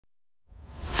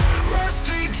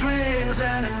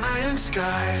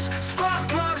skies, spark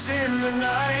plugs in the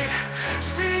night,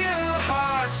 steel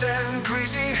hearts and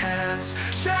greasy hands,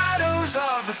 shadows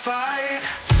of the fight.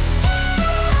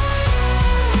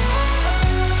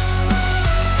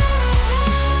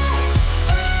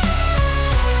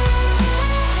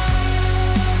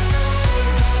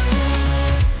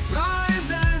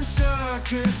 Lines and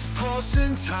circuits pulse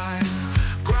in time,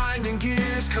 grinding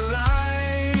gears collide.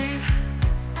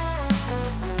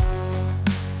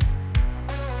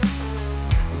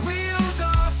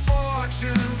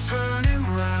 Turning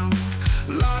round,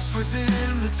 lost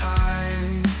within the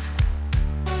tide.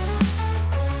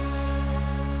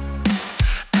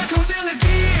 Echoes in the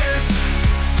gears,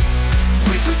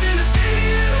 whispers in the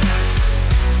steel,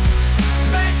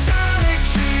 metallic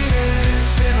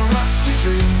cheers in a rusty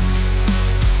dream.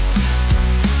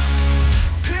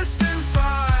 Piston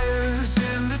fires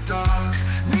in the dark,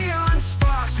 neon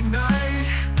sparks ignite,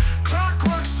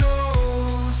 clockwork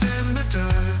souls in the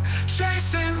dirt,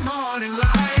 chasing morning light.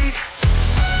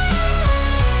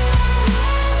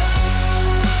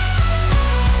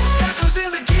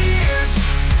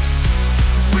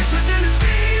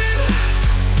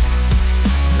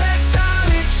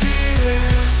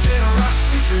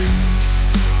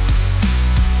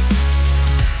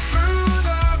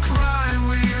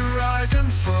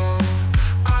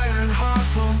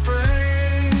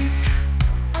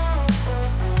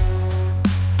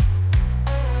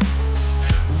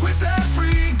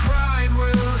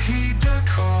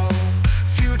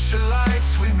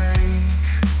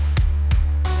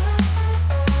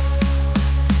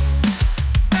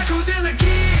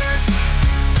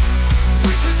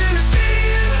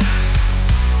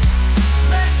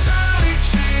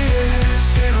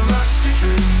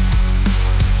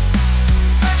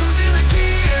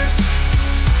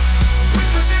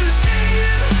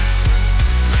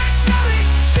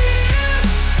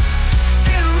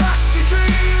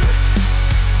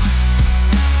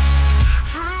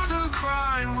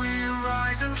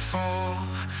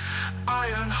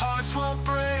 Iron hearts won't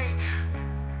break.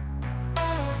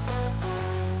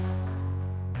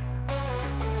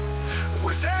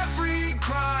 With every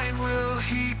grind we'll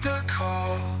heed the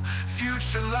call,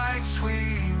 future lights we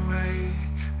make.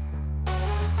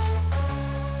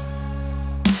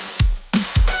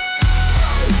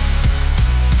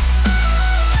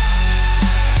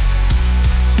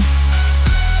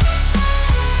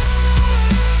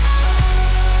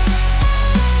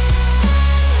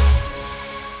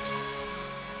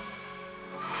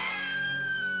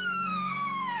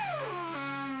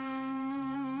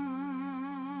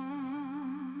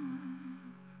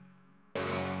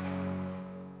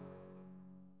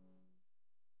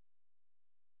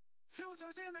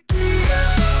 Filters in the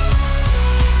gears,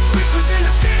 whispers in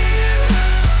the steel,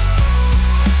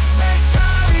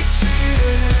 metallic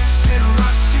cheers in a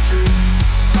rusty dream,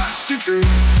 rusty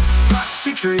dream,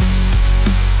 rusty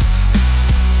dream.